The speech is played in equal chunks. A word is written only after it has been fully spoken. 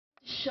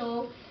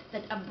show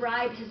that a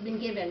bribe has been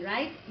given,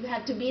 right? You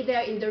have to be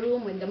there in the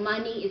room when the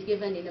money is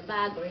given in a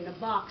bag or in a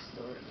box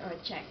or a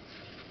check.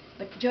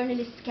 But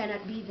journalists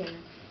cannot be there.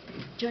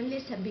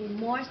 Journalists have been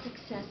more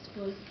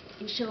successful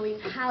in showing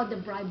how the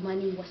bribe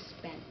money was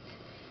spent.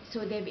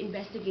 So they've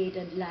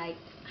investigated like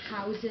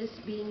houses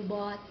being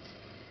bought,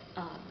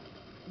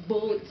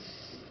 boats,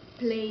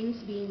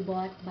 planes being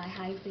bought by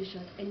high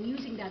officials, and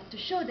using that to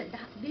show that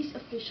these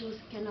officials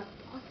cannot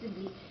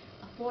possibly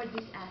afford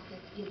these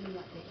assets given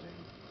what they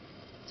earn.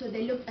 So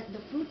they looked at the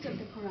fruits of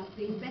the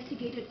they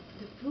investigated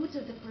the fruits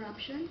of the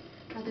corruption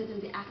rather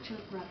than the actual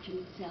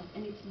corruption itself.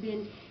 And it's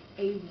been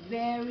a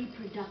very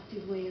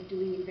productive way of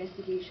doing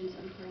investigations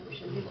on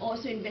corruption. They've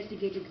also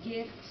investigated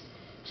gifts,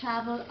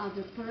 travel,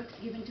 other perks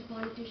given to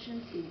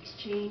politicians in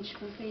exchange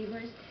for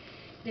favors.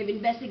 They've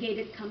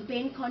investigated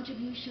campaign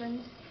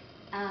contributions.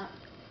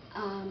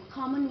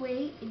 Common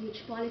way in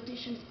which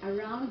politicians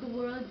around the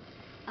world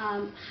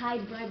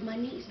hide bribe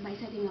money is by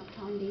setting up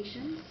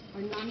foundations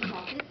or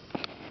non-profits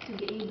to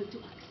be able to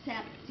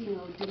accept,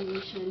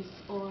 donations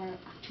or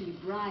actually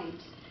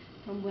bribes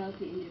from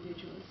wealthy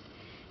individuals.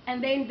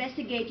 And they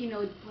investigate,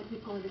 what we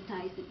call the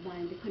ties that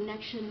bind, the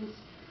connections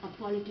of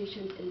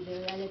politicians and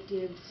their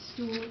relatives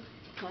to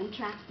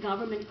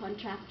government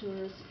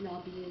contractors,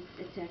 lobbyists,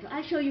 etc.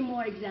 I'll show you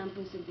more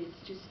examples of this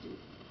just to,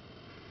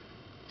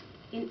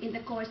 in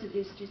the course of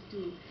this, just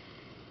to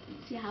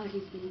see how it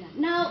is being done.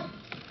 Now,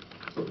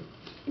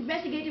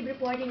 investigative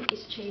reporting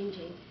is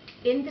changing.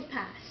 In the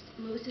past,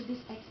 most of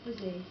these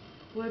exposés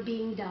were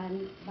being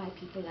done by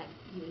people like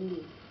you and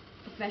me,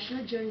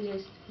 professional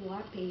journalists who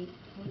are paid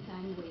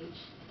full-time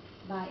wage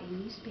by a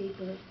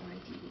newspaper or a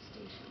TV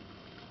station.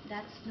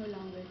 That's no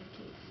longer the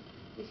case.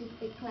 This is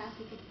a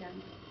classic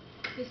example.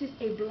 This is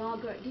a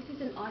blogger. This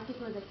is an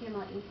article that came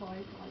out in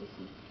Foreign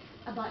Policy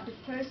about the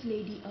First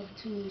Lady of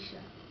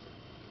Tunisia.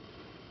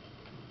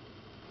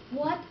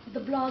 What the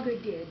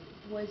blogger did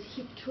was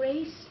he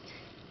traced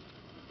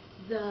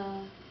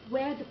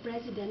where the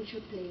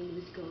presidential plane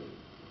was going.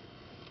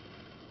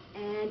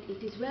 And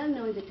it is well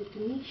known that the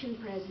Tunisian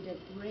president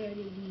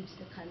rarely leaves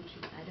the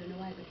country. I don't know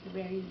why, but he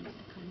rarely leaves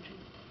the country.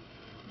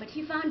 But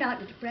he found out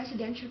that the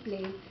presidential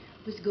plane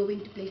was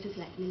going to places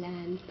like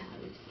Milan,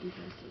 Paris, and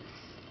Brussels.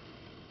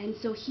 And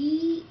so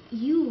he's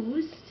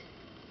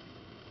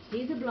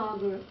a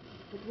blogger,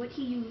 but what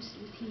he used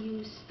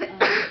was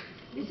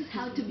this is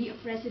how to be a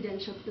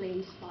presidential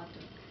plane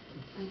spotter,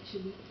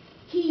 actually.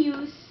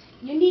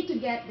 You need to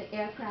get the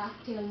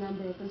aircraft tail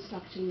number or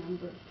construction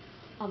number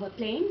of a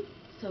plane.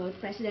 So a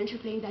presidential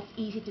plane, that's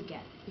easy to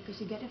get because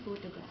you get a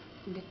photograph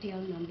and the tail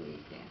number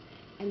is there.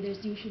 And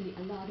there's usually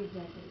a lot of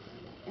records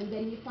on that. And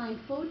then you find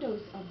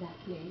photos of that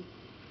plane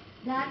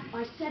that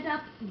are set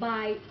up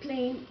by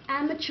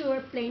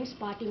amateur plane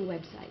spotting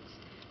websites.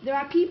 There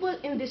are people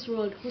in this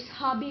world whose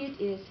hobby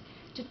it is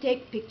to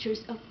take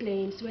pictures of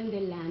planes when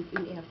they land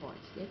in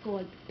airports. They're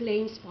called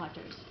plane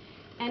spotters.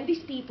 And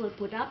these people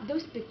put up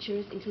those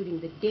pictures,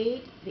 including the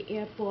date, the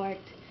airport,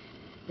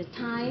 the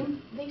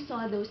time they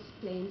saw those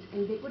planes,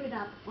 and they put it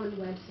up on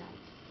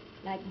websites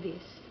like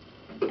this.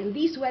 And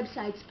these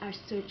websites are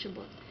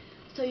searchable.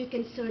 So you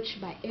can search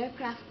by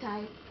aircraft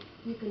type,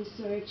 you can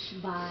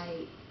search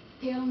by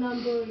tail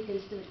number, you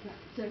can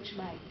search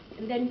by,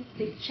 and then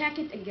they check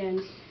it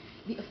against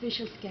the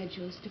official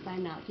schedules to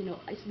find out,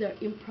 is there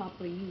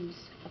improper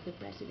use of the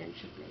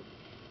presidential plane.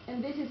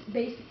 And this is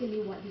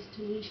basically what this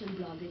Tunisian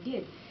blogger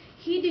did.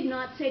 He did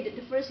not say that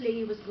the First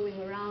Lady was going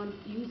around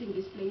using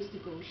these planes to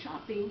go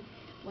shopping.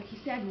 What he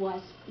said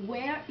was,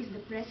 where is the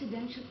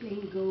presidential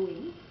plane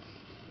going?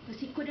 Because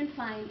he couldn't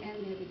find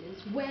any evidence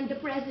when the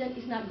president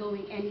is not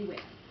going anywhere.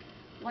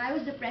 Why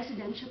was the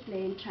presidential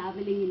plane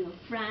traveling,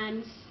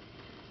 France,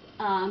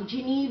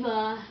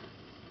 Geneva,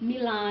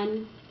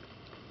 Milan,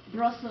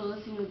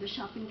 Brussels, the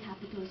shopping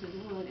capitals of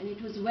the world? And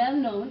it was well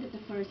known that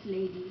the First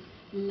Lady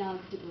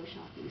loved to go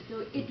shopping.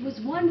 So it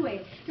was one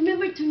way.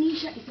 Remember,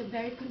 Tunisia is a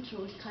very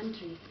controlled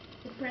country.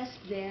 The press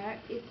there,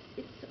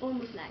 it's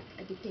almost like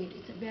a dictator.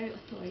 It's a very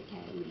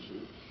authoritarian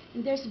regime.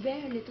 And there's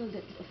very little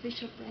that the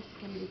official press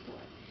can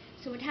report.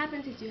 So what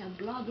happens is you have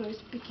bloggers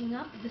picking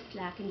up the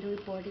slack in the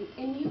reporting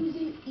and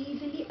using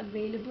easily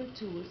available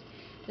tools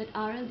that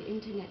are on the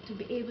internet to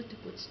be able to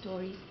put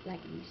stories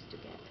like these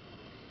together.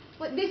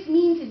 What this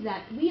means is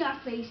that we are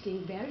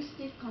facing very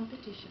stiff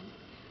competition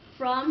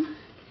from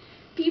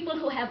people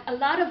who have a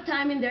lot of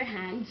time in their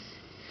hands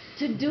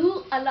to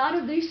do a lot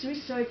of these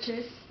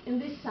researches in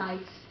these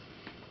sites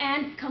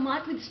and come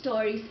out with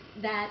stories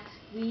that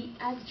we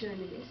as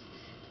journalists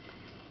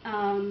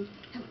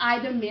have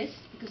either missed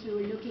because we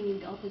were looking in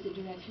the opposite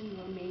direction.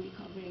 We were mainly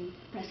covering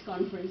press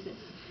conferences.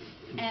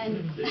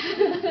 And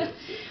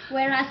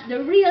whereas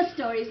the real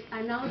stories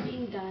are now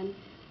being done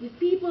with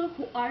people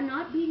who are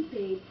not being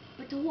paid,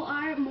 but who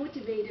are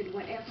motivated,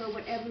 for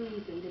whatever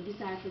reason, the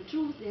desire for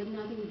truth, they have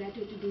nothing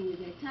better to do with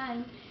their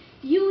time,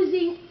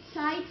 using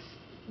sites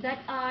that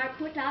are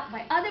put up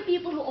by other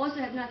people who also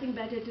have nothing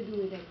better to do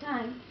with their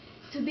time,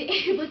 to be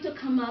able to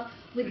come up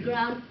with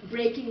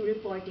groundbreaking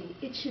reporting.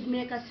 It should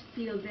make us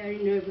feel very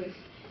nervous,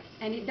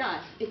 and it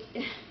does,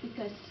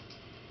 because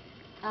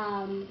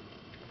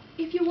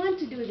If you want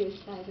to do this,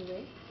 by the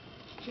way,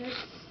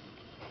 just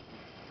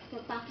for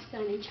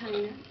Pakistan and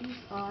China, these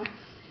are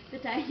the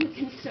time you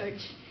can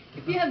search.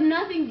 If you have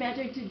nothing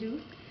better to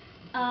do,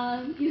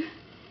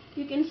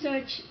 you can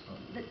search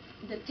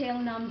the tail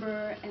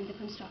number and the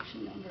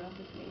construction number of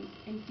the plane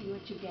and see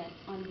what you get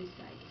on this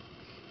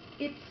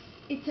site.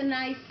 It's a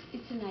nice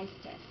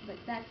test, but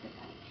that's the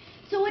kind.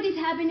 So what is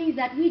happening is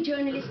that we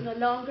journalists no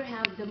longer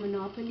have the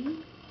monopoly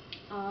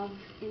of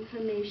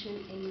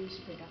information and news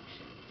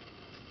production.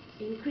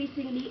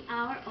 Increasingly,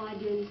 our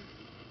audience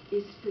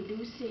is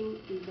producing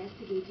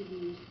investigative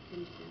news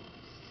themselves.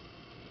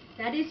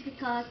 That is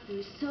because there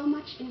is so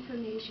much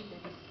information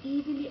that is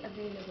easily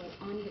available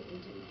on the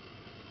internet,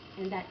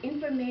 and that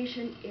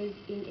information is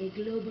in a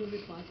global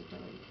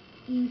repository,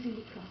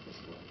 easily crosses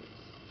borders.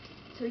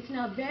 So it's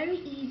now very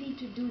easy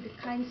to do the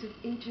kinds of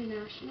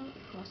international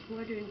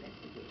cross-border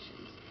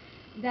investigations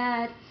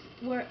that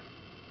were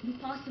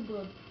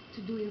impossible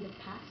to do in the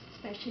past,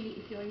 especially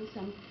if you're in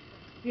some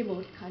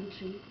remote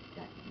country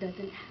that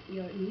doesn't have,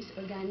 your news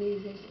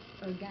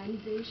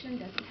organization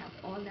doesn't have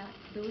all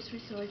those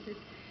resources.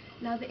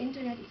 Now the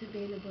internet is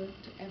available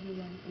to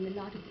everyone, and a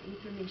lot of the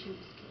information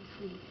is still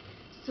free.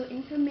 So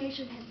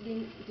information has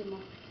been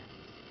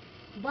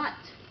democratized. But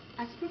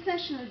as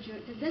professional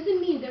journalists, that doesn't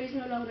mean there is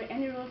no longer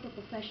any role for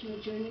professional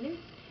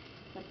journalists,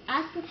 but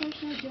as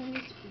professional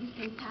journalists, we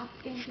can tap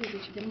into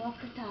this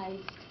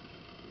democratized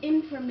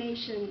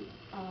information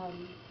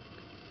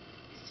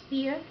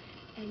sphere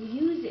and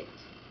use it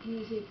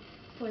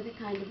for the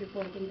kind of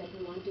reporting that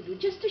we want to do.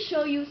 Just to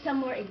show you some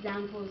more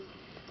examples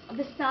of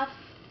the stuff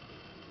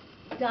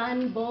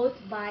done both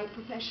by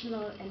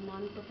professional and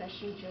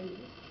non-professional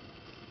journalists.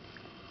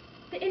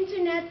 The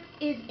internet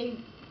is a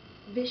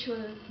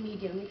visual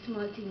medium, it's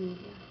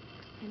multimedia.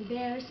 And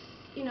there's,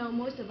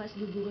 most of us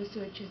do Google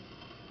searches.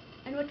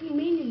 And what we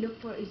mainly look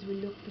for is we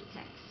look for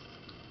text.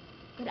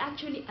 But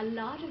actually a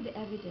lot of the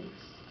evidence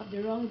of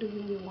the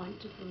wrongdoing we want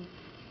to prove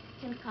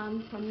can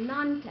come from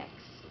non-text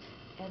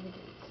evidence.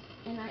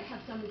 And I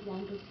have some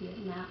examples here: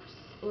 maps,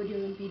 audio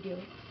and video,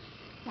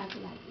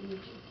 satellite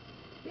images.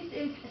 This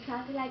is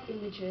satellite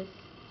images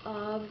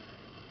of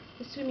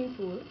the swimming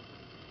pool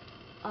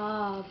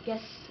of,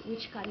 guess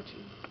which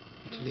country?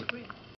 Italy.